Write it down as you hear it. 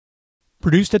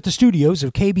Produced at the studios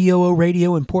of KBOO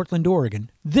Radio in Portland,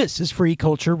 Oregon, this is Free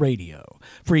Culture Radio.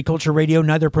 Free Culture Radio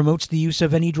neither promotes the use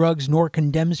of any drugs nor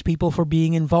condemns people for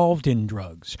being involved in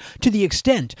drugs. To the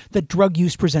extent that drug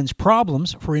use presents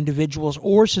problems for individuals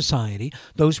or society,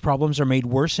 those problems are made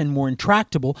worse and more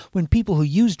intractable when people who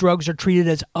use drugs are treated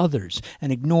as others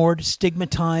and ignored,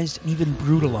 stigmatized, and even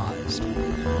brutalized.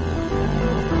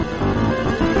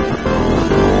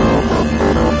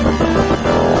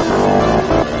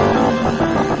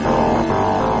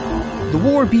 The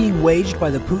war being waged by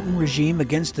the Putin regime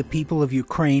against the people of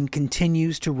Ukraine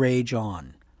continues to rage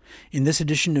on. In this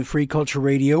edition of Free Culture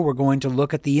Radio, we're going to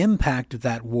look at the impact of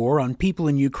that war on people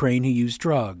in Ukraine who use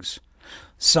drugs.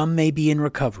 Some may be in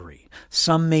recovery.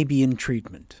 Some may be in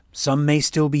treatment. Some may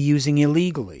still be using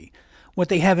illegally. What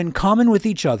they have in common with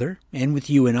each other, and with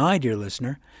you and I, dear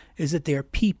listener, is that they're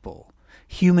people.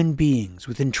 Human beings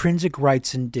with intrinsic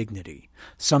rights and dignity,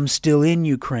 some still in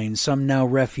Ukraine, some now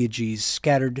refugees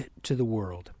scattered to the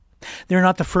world. They're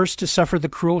not the first to suffer the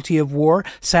cruelty of war.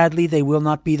 Sadly, they will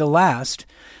not be the last.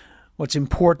 What's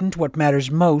important, what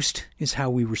matters most, is how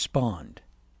we respond.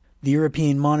 The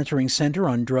European Monitoring Centre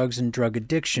on Drugs and Drug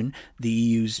Addiction, the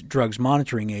EU's drugs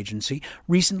monitoring agency,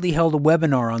 recently held a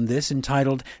webinar on this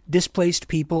entitled Displaced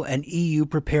People and EU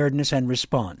Preparedness and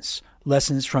Response,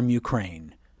 Lessons from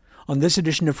Ukraine. On this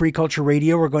edition of Free Culture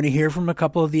Radio, we're going to hear from a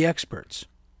couple of the experts.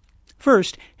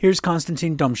 First, here's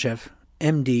Konstantin Domshev,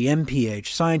 MD, MPH,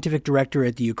 Scientific Director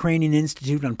at the Ukrainian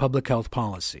Institute on Public Health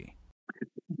Policy.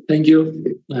 Thank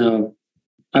you.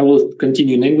 I will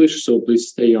continue in English, so please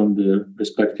stay on the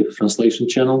respective translation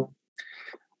channel.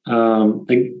 I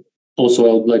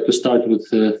would like to start with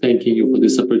thanking you for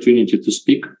this opportunity to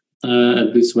speak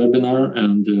at this webinar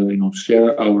and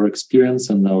share our experience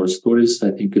and our stories.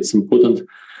 I think it's important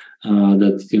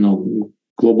that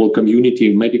global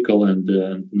community, medical and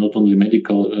not only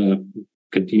medical,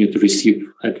 continue to receive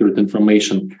accurate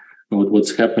information about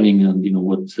what's happening and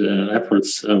what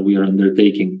efforts we are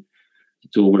undertaking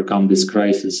to overcome this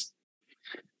crisis.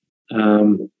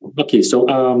 Olga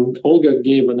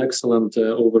gave an excellent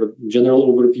general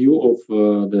overview of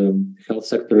the health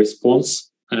sector response,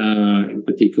 in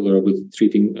particular with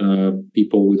treating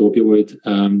people with opioid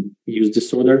use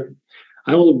disorder.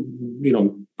 I will,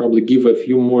 probably give a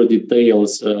few more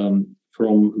details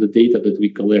from the data that we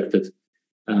collected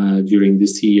during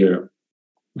this year.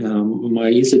 My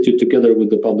institute, together with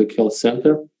the Public Health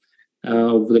Center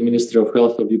of the Ministry of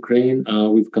Health of Ukraine,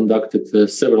 we've conducted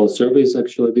several surveys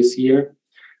actually this year.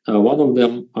 One of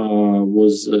them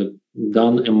was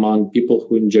done among people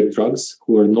who inject drugs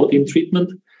who are not in treatment,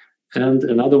 and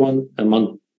another one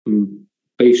among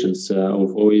patients of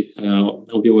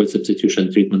opioid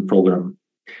substitution treatment program.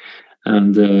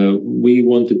 And we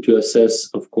wanted to assess,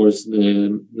 of course,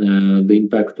 the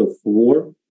impact of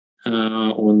war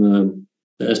on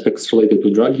aspects related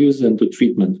to drug use and to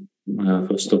treatment,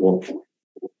 first of all.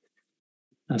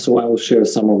 So I will share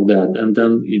some of that, and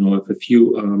then a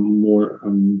few more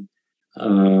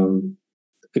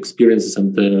experiences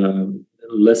and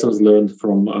lessons learned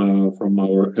from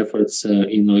our efforts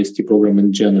in OST program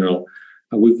in general.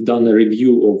 We've done a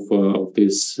review of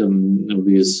these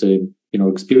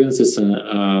experiences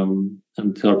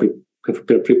and have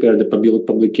prepared the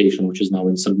publication, which is now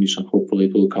in submission. Hopefully,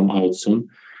 it will come out soon.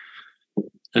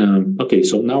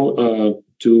 So now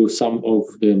to some of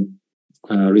the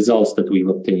results that we've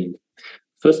obtained.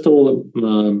 First of all,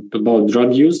 about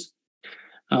drug use.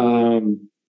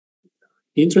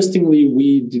 Interestingly,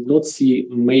 we did not see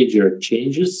major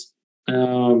changes.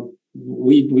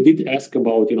 We did ask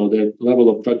about the level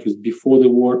of drug use before the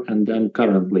war and then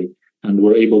currently, and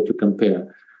were able to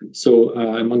compare. So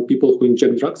among people who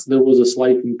inject drugs, there was a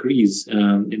slight increase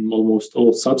in almost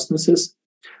all substances,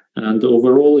 and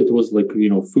overall it was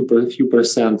few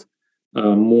percent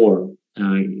more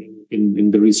in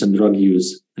the recent drug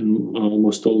use in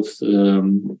almost all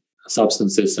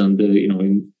substances, and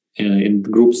in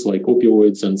groups like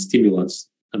opioids and stimulants,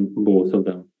 and both of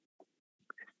them.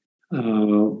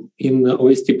 In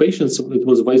OST patients, it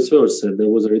was vice versa. There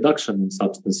was a reduction in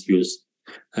substance use.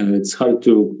 It's hard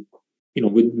to,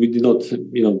 we do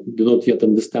not yet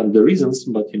understand the reasons,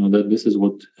 but that this is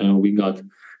what we got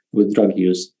with drug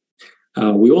use.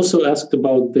 We also asked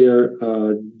about their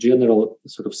general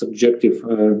sort of subjective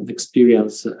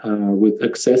experience with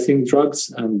accessing drugs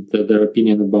and their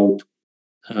opinion about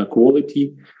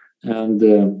quality and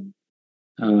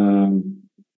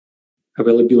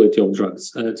availability of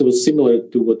drugs. It was similar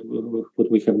to what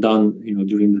we have done,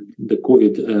 during the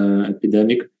COVID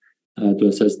epidemic to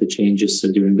assess the changes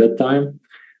during that time.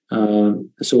 About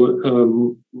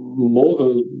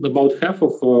half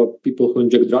of people who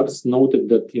inject drugs noted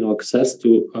that access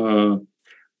to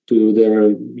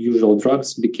their usual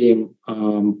drugs became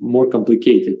more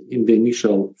complicated in the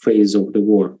initial phase of the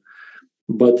war.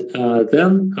 But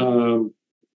then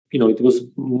it was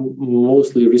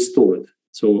mostly restored.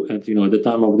 So at the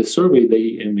time of the survey,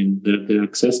 the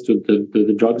access to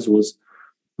the drugs was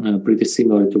pretty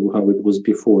similar to how it was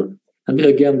before. And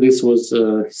again, this was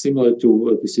similar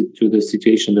to the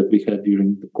situation that we had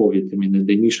during the COVID. In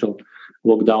the initial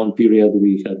lockdown period,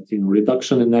 we had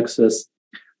reduction in access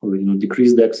or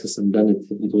decreased access, and then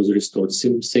it was restored.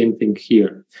 Same thing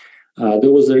here.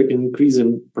 There was an increase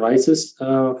in prices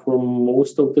for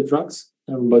most of the drugs,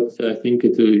 but I think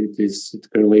it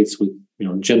correlates with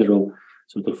general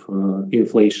sort of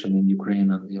inflation in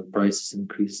Ukraine and prices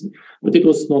increasing. But it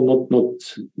was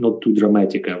not too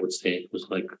dramatic, I would say. It was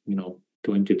like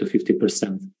 20 to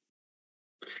 50%.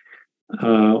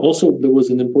 Also, there was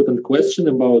an important question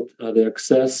about the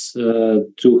access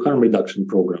to harm reduction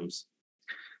programs.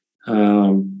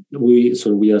 We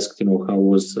asked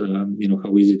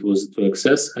how easy it was to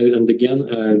access, and again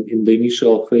in the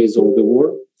initial phase of the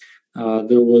war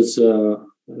there was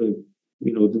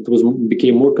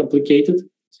became more complicated.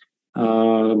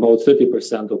 About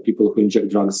 30% of people who inject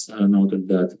drugs noted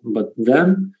that, but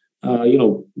then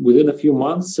within a few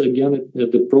months again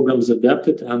the programs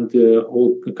adapted and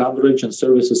all coverage and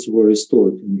services were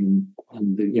restored in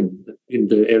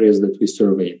the areas that we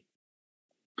surveyed.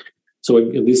 So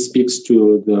this speaks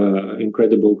to the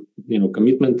incredible,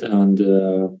 commitment and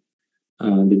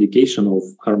dedication of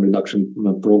harm reduction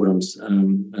programs,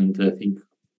 and I think,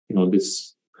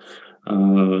 this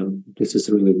is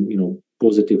really,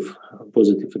 positive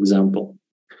example.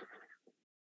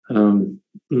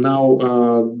 Now,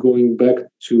 going back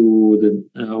to the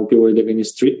opioid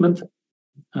agonist treatment,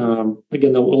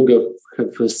 again, Olga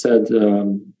have said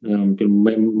the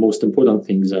most important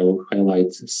things. I will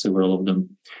highlight several of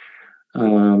them.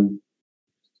 Of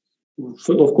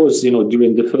course,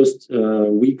 during the first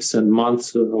weeks and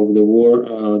months of the war,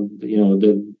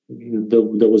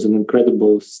 there was an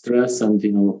incredible stress, and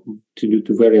due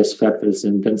to various factors,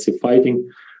 intensive fighting,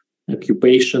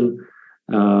 occupation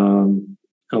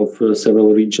of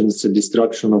several regions,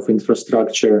 destruction of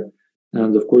infrastructure,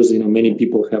 and of course, many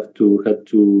people had to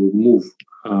move,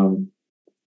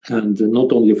 and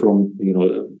not only from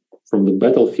the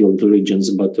battlefield regions,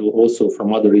 but also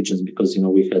from other regions, because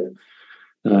we had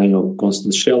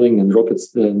constant shelling and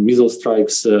rockets, missile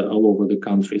strikes all over the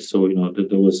country. So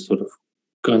there was sort of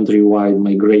countrywide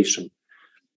migration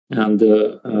and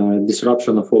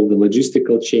disruption of all the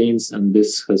logistical chains, and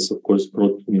this has of course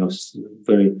brought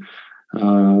very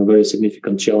very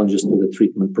significant challenges to the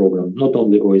treatment program. Not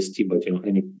only OST, but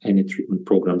any treatment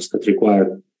programs that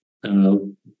require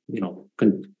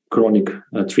chronic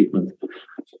treatment.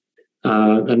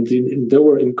 And there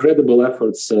were incredible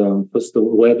efforts, first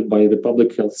led by the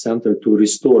Public Health Center, to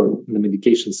restore the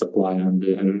medication supply, and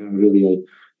I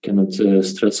cannot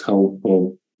stress how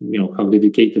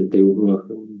dedicated they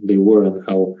were, and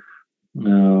how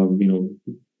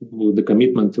the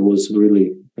commitment was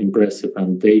really impressive,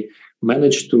 and they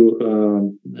managed to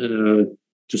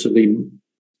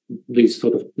they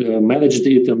sort of managed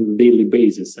it on a daily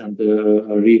basis, and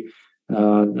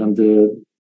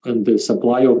the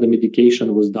supply of the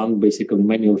medication was done basically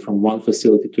manually from one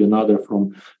facility to another,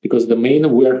 because the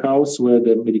main warehouse where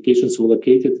the medications were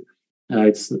located,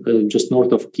 it's just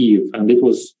north of Kyiv, and it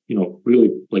was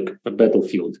really like a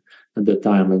battlefield at that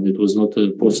time, and it was not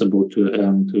possible to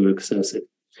access it.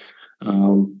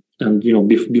 And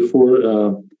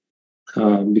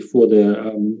before the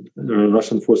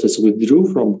Russian forces withdrew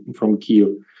from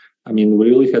Kyiv, we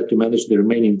really had to manage the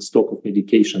remaining stock of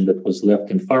medication that was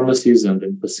left in pharmacies and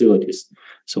in facilities.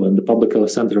 So, and the Public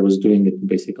Health Center was doing it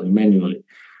basically manually,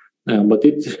 but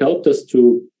it helped us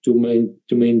to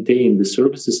maintain the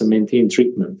services and maintain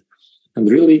treatment. And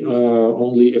really,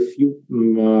 only a few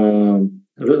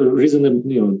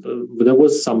there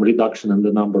was some reduction in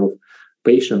the number of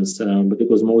patients, but it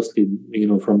was mostly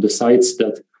from the sites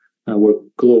that were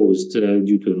closed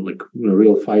due to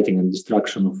real fighting and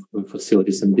destruction of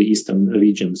facilities in the eastern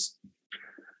regions.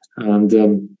 And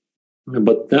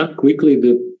but then quickly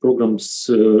the programs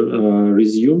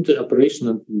resumed operation,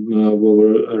 and we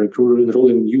were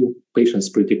enrolling new patients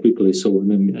pretty quickly. So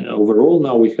overall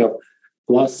now we have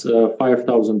plus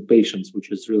 5,000 patients,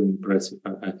 which is really impressive,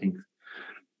 I think.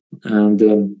 And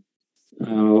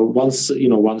once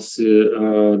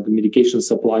the medication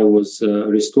supply was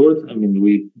restored,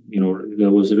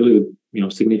 there was really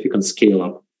significant scale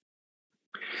up.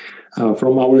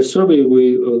 From our survey,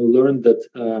 we learned that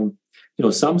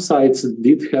some sites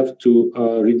did have to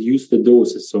reduce the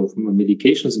doses of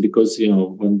medications because,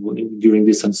 when during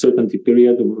this uncertainty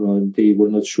period, they were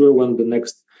not sure when the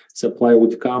next supply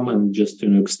would come, and just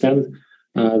to extend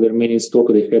the remaining stock,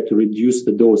 they had to reduce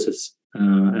the doses.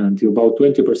 And about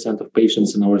 20% of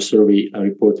patients in our survey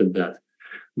reported that.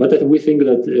 But we think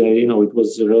that, it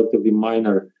was a relatively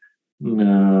minor.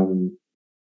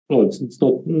 It's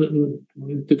not.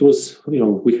 It was,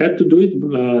 we had to do it.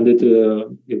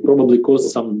 It probably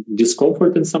caused some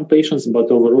discomfort in some patients,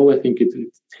 but overall, I think it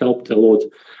helped a lot,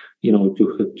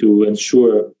 to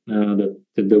ensure that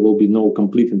there will be no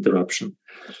complete interruption.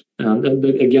 And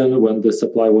again, when the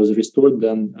supply was restored,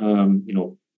 then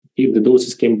the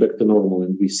doses came back to normal,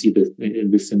 and we see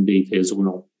this in data as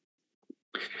well.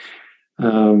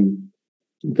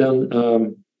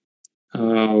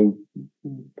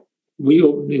 We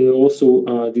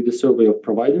also did a survey of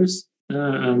providers,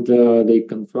 and they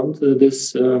confirmed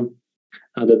this,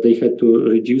 that they had to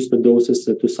reduce the doses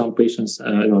to some patients,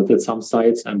 at some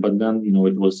sites, but then,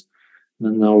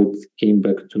 now it came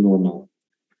back to normal.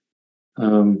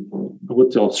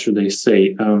 What else should I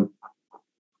say?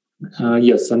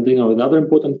 Yes, and another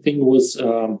important thing was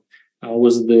the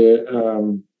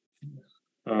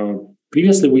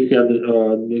previously we had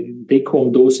the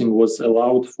take-home dosing was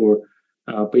allowed for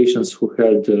patients who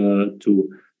had to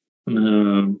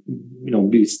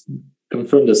be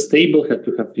confirmed as stable, had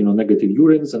to have negative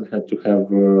urines, and had to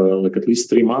have at least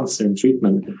 3 months in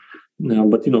treatment.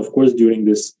 But of course, during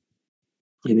this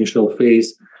initial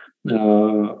phase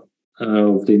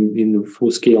of the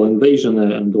full-scale invasion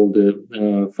and all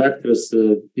the factors,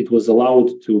 it was allowed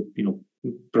to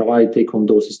provide take-home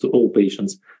doses to all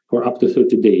patients for up to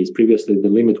 30 days. Previously, the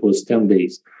limit was 10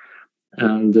 days,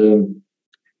 and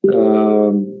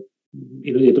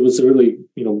it was a really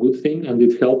good thing, and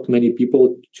it helped many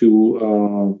people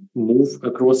to move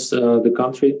across the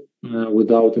country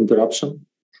without interruption.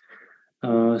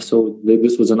 So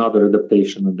this was another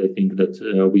adaptation, and I think that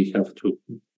we have to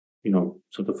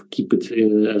sort of keep it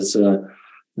as a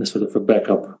sort of a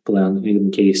backup plan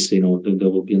in case there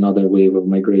will be another wave of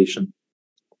migration.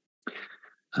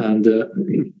 And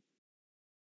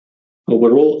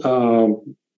overall,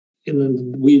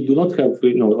 we do not have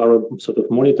our sort of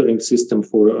monitoring system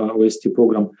for OST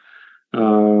program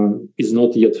is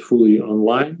not yet fully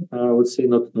online. I would say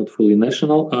not fully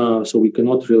national, so we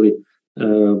cannot really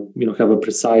have a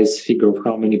precise figure of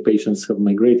how many patients have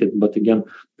migrated. But again,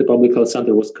 the Public Health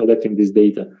Center was collecting this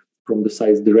data from the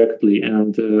sites directly,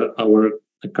 and our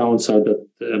accounts are that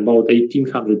about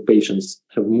 1,800 patients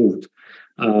have moved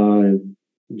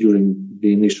during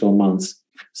the initial months.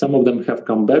 Some of them have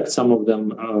come back, some of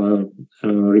them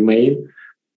remain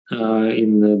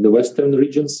in the western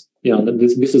regions.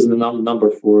 This is the number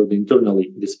for the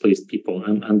internally displaced people,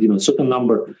 and a certain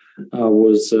number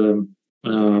was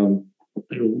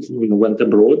went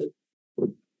abroad,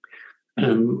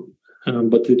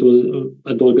 but it was,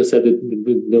 and Olga said that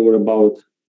there were about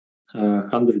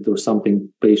 100 or something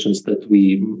patients that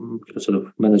we sort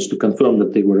of managed to confirm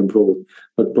that they were abroad,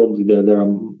 but probably there are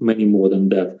many more than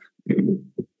that.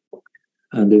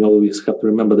 And they always have to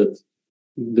remember that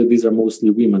these are mostly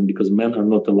women, because men are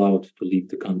not allowed to leave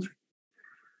the country.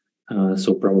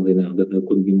 So probably now that there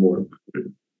could be more.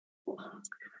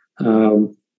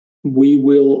 We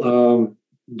will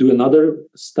do another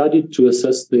study to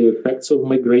assess the effects of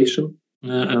migration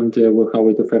and how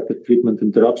it affected treatment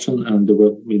interruption, and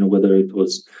whether it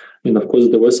was. Of course,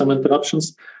 there were some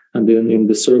interruptions, and then in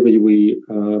the survey, we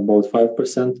about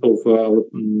 5% of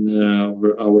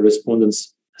our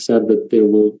respondents said that they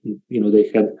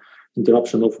had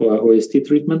interruption of OST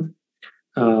treatment.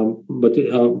 But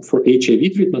for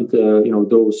HIV treatment,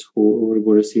 those who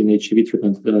were receiving HIV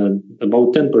treatment,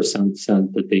 about 10%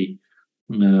 said that they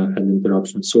had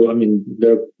interruption. So,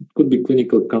 there could be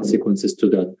clinical consequences to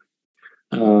that.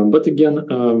 But again,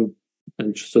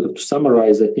 and sort of to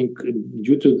summarize, I think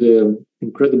due to the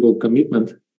incredible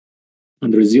commitment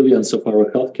and resilience of our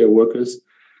healthcare workers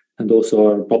and also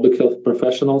our public health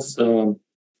professionals,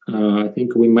 I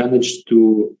think we managed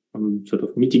to sort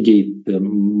of mitigate the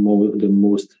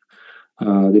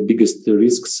biggest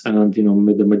risks, and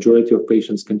the majority of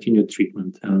patients continued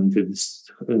treatment, and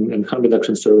harm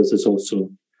reduction services also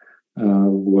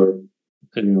were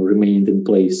remained in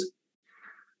place.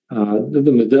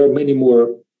 There are many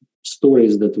more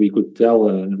stories that we could tell,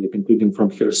 including from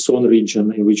Kherson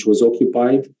region, which was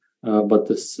occupied. But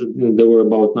there were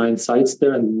about 9 sites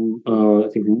there, and I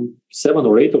think 7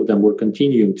 or 8 of them were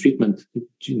continuing treatment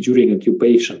during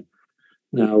occupation,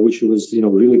 which was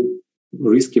really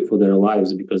risky for their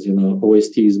lives, because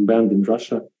OST is banned in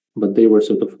Russia, but they were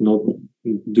sort of not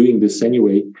doing this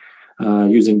anyway.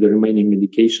 using the remaining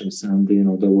medications. And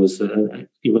there was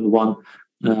even one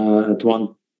at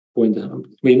one point,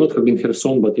 may not have been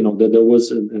Kherson, but there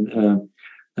was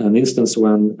an instance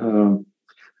when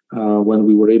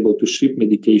we were able to ship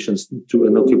medications to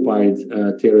an occupied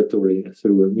territory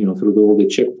through all the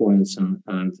checkpoints, and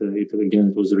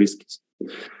it was risky.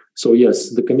 So yes,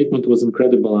 the commitment was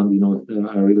incredible, and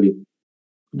I really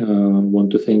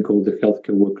want to thank all the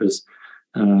healthcare workers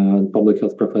and public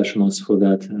health professionals for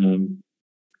that.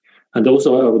 And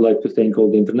also, I would like to thank all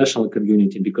the international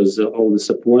community, because all the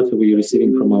support we're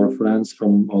receiving from our friends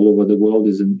from all over the world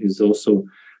is also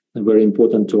very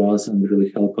important to us, and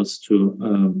really help us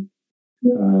to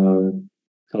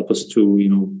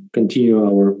continue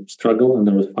our struggle and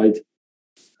our fight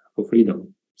for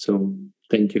freedom. So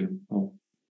thank you all.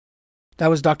 That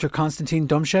was Dr. Konstantin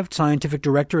Domshev, Scientific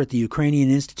Director at the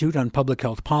Ukrainian Institute on Public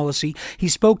Health Policy. He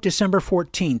spoke December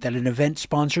 14th at an event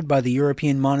sponsored by the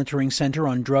European Monitoring Center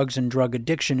on Drugs and Drug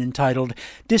Addiction entitled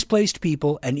Displaced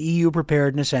People and EU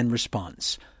Preparedness and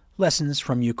Response, Lessons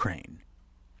from Ukraine.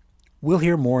 We'll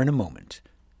hear more in a moment.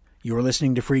 You're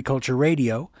listening to Free Culture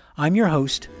Radio. I'm your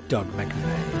host, Doug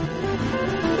McVeigh.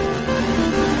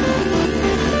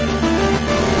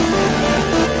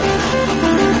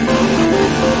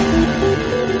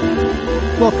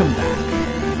 Welcome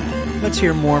back. Let's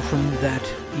hear more from that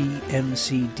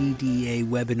EMCDDA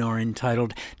webinar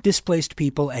entitled Displaced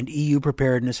People and EU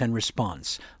Preparedness and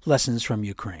Response, Lessons from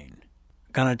Ukraine.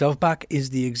 Gana Dovbak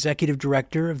is the Executive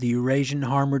Director of the Eurasian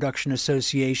Harm Reduction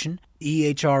Association.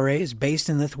 EHRA is based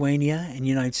in Lithuania and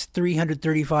unites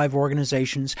 335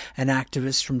 organizations and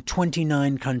activists from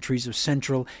 29 countries of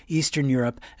Central, Eastern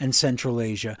Europe, and Central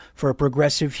Asia for a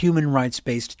progressive human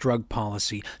rights-based drug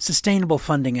policy, sustainable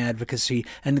funding advocacy,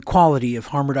 and the quality of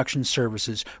harm reduction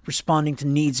services responding to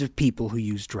needs of people who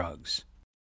use drugs.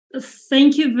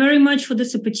 Thank you very much for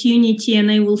this opportunity, and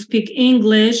I will speak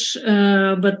English,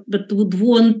 but would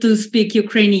want to speak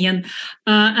Ukrainian.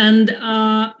 And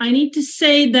I need to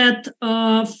say that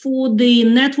for the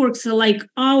networks like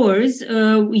ours,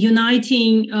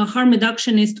 uniting harm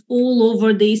reductionists all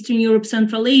over the Eastern Europe,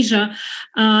 Central Asia,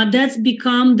 that's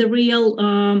become the real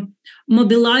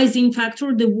mobilizing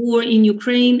factor, the war in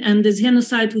Ukraine and this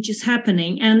genocide which is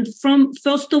happening. And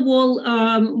first of all,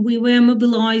 we were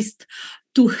mobilized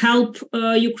to help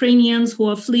Ukrainians who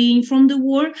are fleeing from the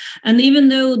war. And even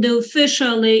though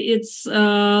officially it's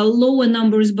lower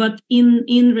numbers, but in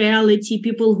reality,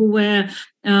 people who were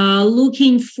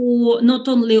looking for not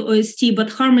only OST, but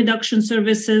harm reduction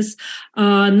services,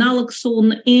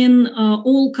 naloxone in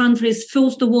all countries,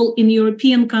 first of all in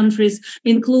European countries,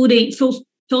 including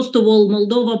first of all,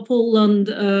 Moldova, Poland,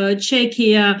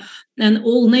 Czechia, and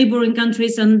all neighboring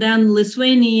countries, and then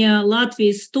Lithuania, Latvia,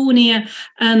 Estonia,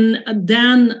 and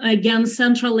then again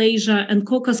Central Asia and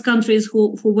Caucasus countries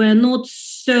who were not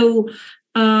so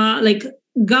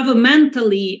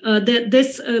governmentally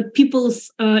this people's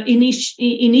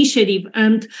initiative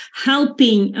and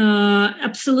helping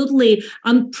absolutely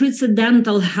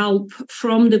unprecedented help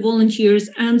from the volunteers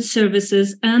and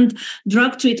services and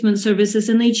drug treatment services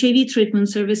and HIV treatment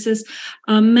services,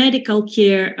 medical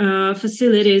care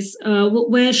facilities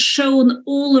were shown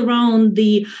all around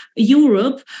the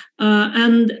Europe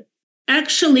and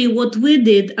actually, what we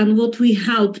did and what we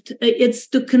helped, it's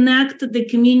to connect the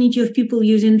community of people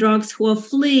using drugs who are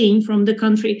fleeing from the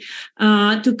country,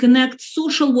 to connect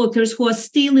social workers who are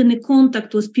still in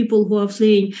contact with people who are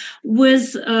fleeing,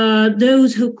 with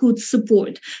those who could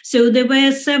support. So there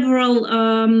were several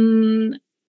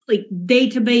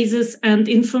databases and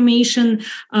information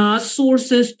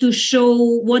sources to show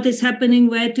what is happening,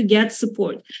 where to get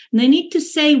support. And I need to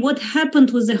say what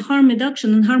happened with the harm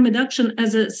reduction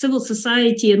as a civil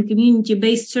society and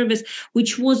community-based service,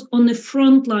 which was on the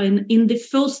front line in the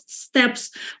first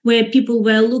steps where people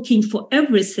were looking for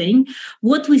everything.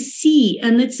 What we see,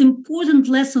 and it's important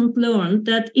lesson learned,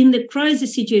 that in the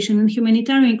crisis situation, in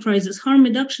humanitarian crisis, harm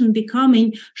reduction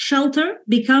becoming shelter,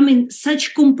 becoming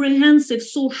such comprehensive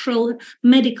social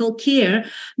medical care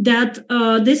that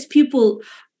these people,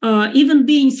 even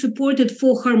being supported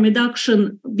for harm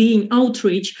reduction, being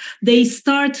outreach, they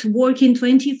start working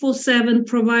 24/7,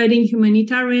 providing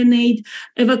humanitarian aid,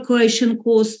 evacuation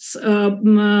costs,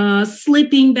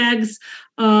 sleeping bags,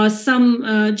 some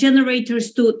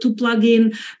generators to plug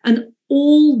in, and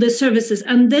all the services.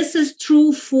 And this is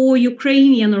true for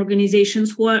Ukrainian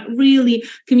organizations who are really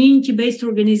community-based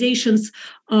organizations,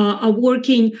 are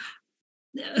working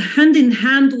hand in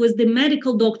hand with the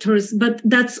medical doctors, but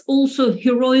that's also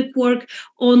heroic work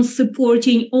on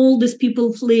supporting all these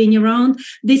people fleeing around.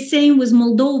 The same with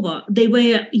Moldova. They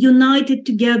were united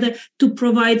together to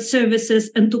provide services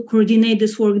and to coordinate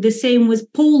this work. The same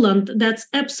with Poland. That's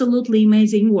absolutely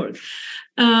amazing work.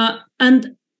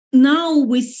 And now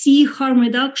we see harm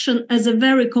reduction as a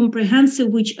very comprehensive,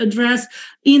 which address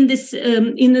in this,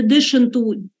 in addition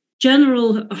to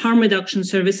general harm reduction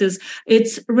services,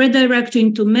 it's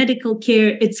redirecting to medical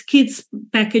care, it's kids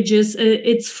packages,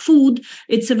 it's food,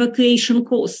 it's evacuation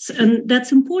costs. And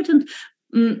that's important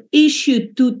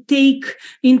issue to take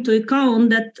into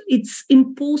account, that it's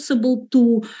impossible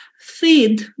to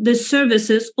feed the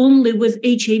services only with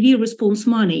HIV response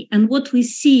money. And what we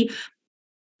see,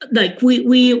 like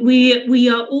we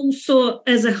are also,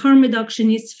 as a harm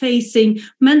reductionist, facing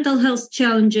mental health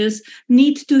challenges,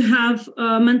 need to have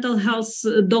mental health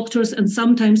doctors and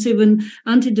sometimes even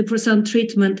antidepressant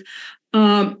treatment.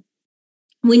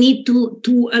 We need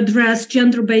to address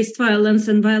gender-based violence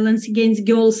and violence against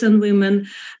girls and women,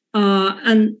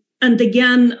 and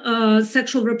again,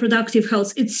 sexual reproductive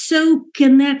health. It's so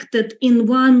connected in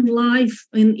one life,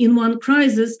 in one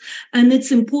crisis, and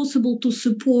it's impossible to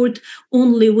support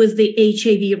only with the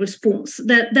HIV response.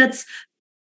 That's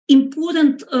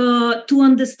important to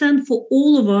understand for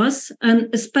all of us, and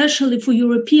especially for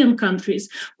European countries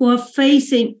who are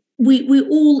facing, we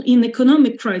all in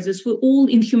economic crisis, we're all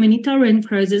in humanitarian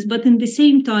crisis, but in the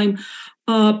same time,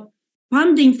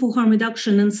 funding for harm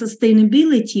reduction and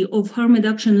sustainability of harm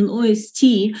reduction in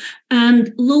OST,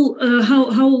 and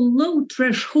how low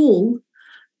threshold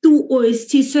to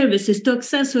OST services, to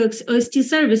access OST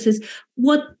services,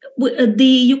 what the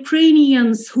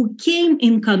Ukrainians who came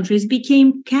in countries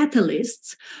became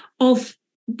catalysts of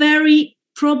very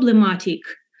problematic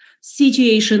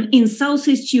situation in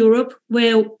Southeast Europe,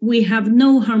 where we have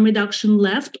no harm reduction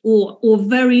left, or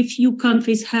very few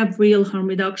countries have real harm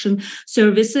reduction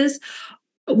services.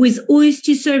 With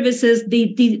OST services,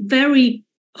 the very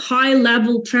high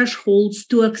level thresholds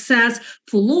to access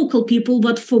for local people,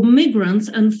 but for migrants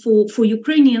and for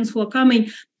Ukrainians who are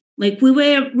coming, like we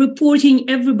were reporting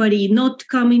everybody not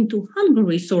coming to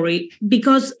Hungary,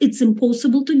 because it's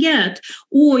impossible to get,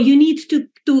 or you need to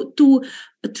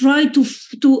try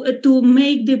to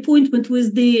make the appointment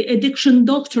with the addiction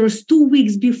doctors 2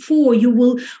 weeks before.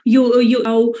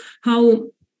 How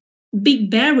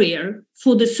big barrier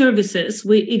for the services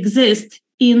we exist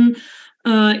in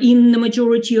the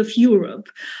majority of Europe,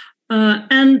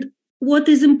 and what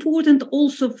is important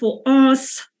also for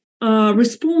us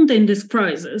responding this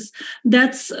crisis,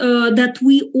 that's that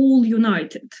we all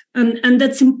united, and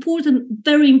that's important,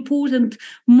 very important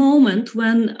moment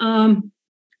when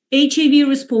HIV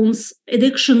response,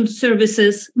 addiction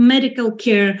services, medical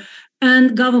care,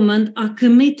 and government are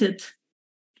committed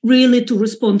really to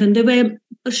respond. And they were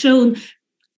shown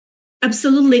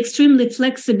absolutely extremely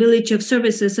flexibility of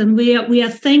services. And we are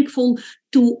thankful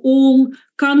to all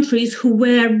countries who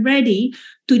were ready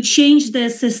to change their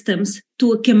systems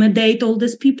to accommodate all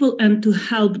these people and to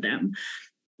help them.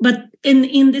 But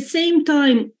in the same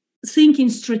time, thinking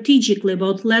strategically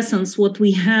about lessons, what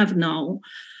we have now,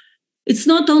 it's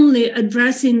not only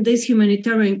addressing this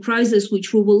humanitarian crisis,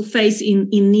 which we will face in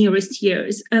nearest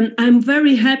years. And I'm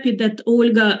very happy that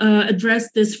Olga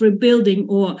addressed this rebuilding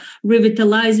or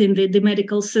revitalizing the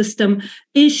medical system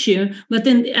issue. But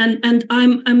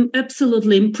I'm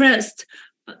absolutely impressed.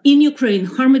 In Ukraine,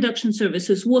 harm reduction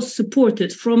services was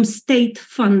supported from state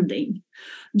funding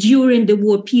during the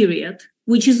war period,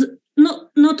 which is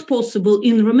not possible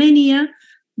in Romania,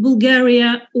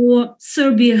 Bulgaria, or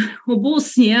Serbia or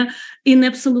Bosnia in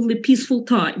absolutely peaceful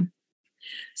time.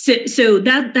 So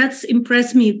that's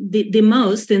impressed me the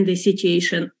most in this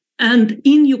situation. And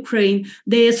in Ukraine,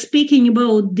 they are speaking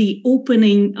about the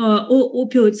opening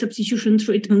opioid substitution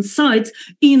treatment sites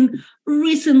in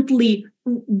recently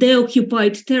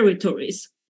deoccupied territories,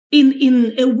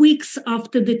 in weeks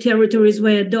after the territories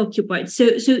were deoccupied. So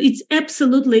it's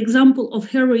absolutely example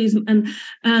of heroism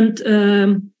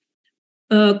and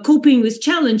coping with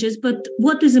challenges. But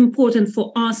what is important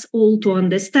for us all to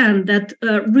understand, that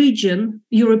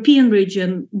European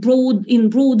region,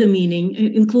 broader meaning,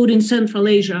 including Central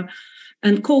Asia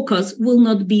and Caucasus, will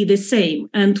not be the same.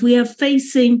 And we are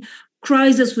facing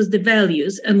crisis with the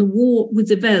values and war with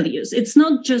the values. It's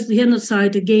not just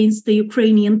genocide against the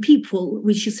Ukrainian people,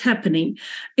 which is happening.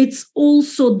 It's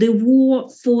also the war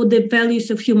for the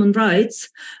values of human rights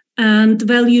and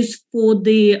values for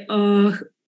the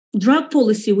drug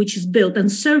policy, which is built,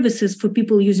 and services for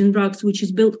people using drugs, which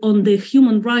is built on the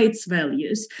human rights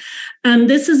values. And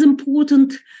this is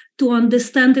important to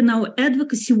understand in our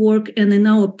advocacy work and in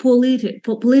our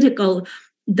political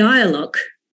dialogue,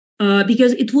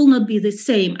 because it will not be the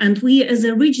same. And we, as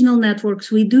a regional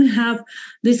networks, we do have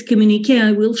this communique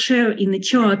I will share in the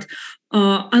chart,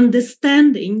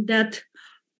 understanding that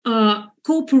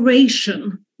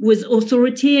cooperation with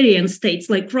authoritarian states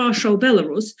like Russia or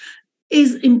Belarus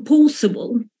is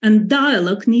impossible, and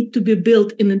dialogue need to be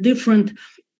built in a different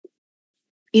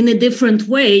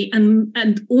way,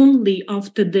 and only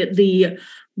after the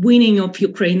winning of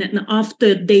Ukraine and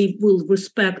after they will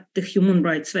respect the human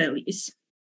rights values.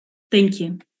 Thank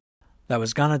you. That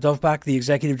was Gana Dovbak, the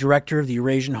Executive Director of the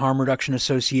Eurasian Harm Reduction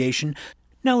Association.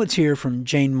 Now let's hear from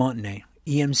Jane Montanet,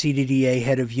 EMCDDA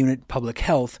Head of Unit Public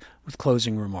Health, with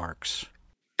closing remarks.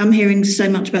 I'm hearing so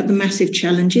much about the massive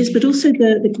challenges, but also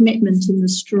the commitment and the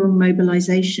strong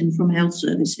mobilization from health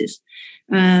services.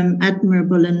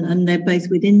 Admirable, and they're both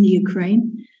within the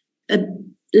Ukraine.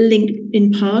 Linked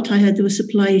in part, I heard there were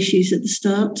supply issues at the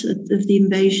start of the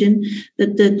invasion,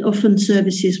 that often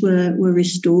services were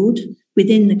restored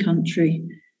within the country.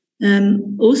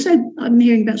 Also, I'm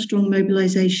hearing about strong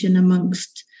mobilization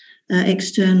amongst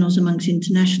externals, amongst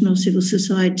international civil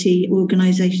society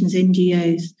organizations,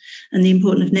 NGOs, and the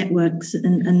importance of networks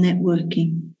and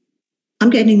networking. I'm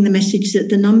getting the message that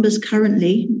the numbers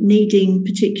currently needing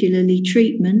particularly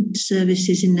treatment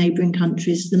services in neighbouring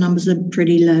countries, the numbers are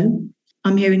pretty low.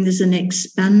 I'm hearing there's an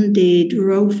expanded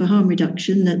role for harm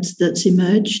reduction that's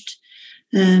emerged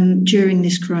during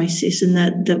this crisis, and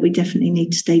that we definitely need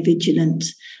to stay vigilant.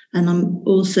 And I'm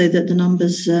also that the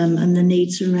numbers and the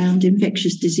needs around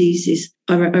infectious diseases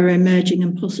are emerging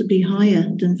and possibly higher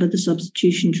than for the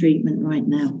substitution treatment right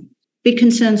now. Big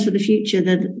concerns for the future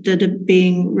that are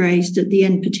being raised at the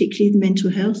end, particularly the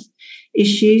mental health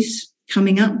issues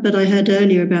coming up. But I heard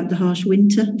earlier about the harsh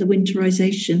winter, the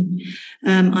winterization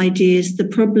ideas, the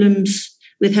problems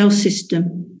with the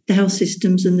health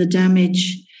systems and the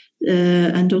damage,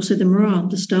 and also the morale,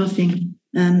 the staffing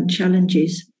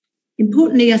challenges.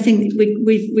 Importantly, I think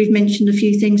we've mentioned a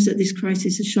few things that this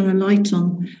crisis has shone a light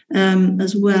on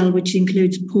as well, which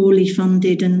includes poorly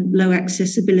funded and low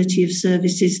accessibility of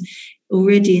services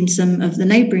already in some of the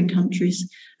neighbouring countries,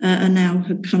 are now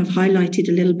kind of highlighted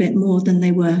a little bit more than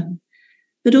they were.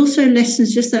 But also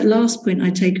lessons, just that last point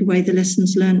I take away, the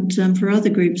lessons learned for other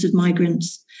groups of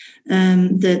migrants,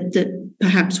 that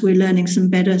perhaps we're learning some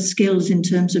better skills in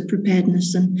terms of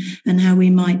preparedness and how we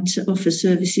might offer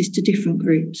services to different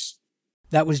groups.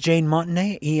 That was Jane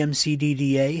Montanet,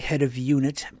 EMCDDA, Head of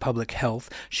Unit Public Health.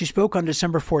 She spoke on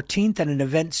December 14th at an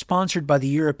event sponsored by the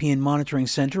European Monitoring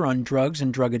Centre on Drugs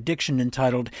and Drug Addiction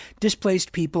entitled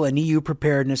Displaced People and EU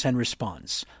Preparedness and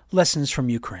Response, Lessons from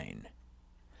Ukraine.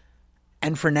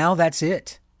 And for now, that's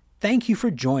it. Thank you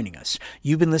for joining us.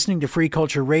 You've been listening to Free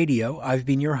Culture Radio. I've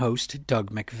been your host,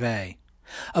 Doug McVeigh.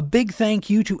 A big thank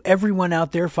you to everyone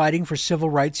out there fighting for civil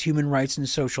rights, human rights, and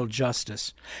social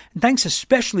justice. And thanks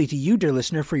especially to you, dear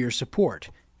listener, for your support.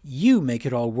 You make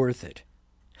it all worth it.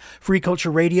 Free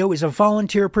Culture Radio is a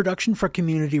volunteer production for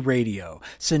community radio,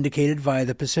 syndicated via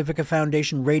the Pacifica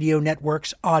Foundation Radio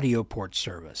Network's AudioPort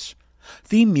service.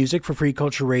 Theme music for Free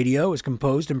Culture Radio is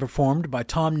composed and performed by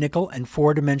Tom Nickel and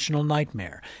Four Dimensional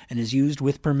Nightmare, and is used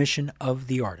with permission of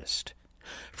the artist.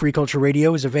 Free Culture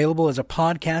Radio is available as a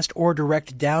podcast or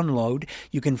direct download.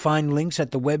 You can find links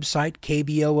at the website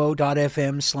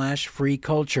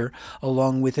kboo.fm/freeculture,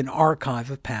 along with an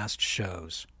archive of past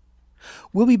shows.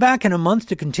 We'll be back in a month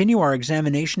to continue our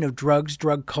examination of drugs,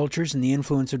 drug cultures, and the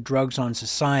influence of drugs on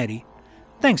society.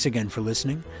 Thanks again for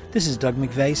listening. This is Doug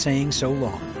McVeigh saying so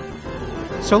long.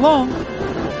 So long!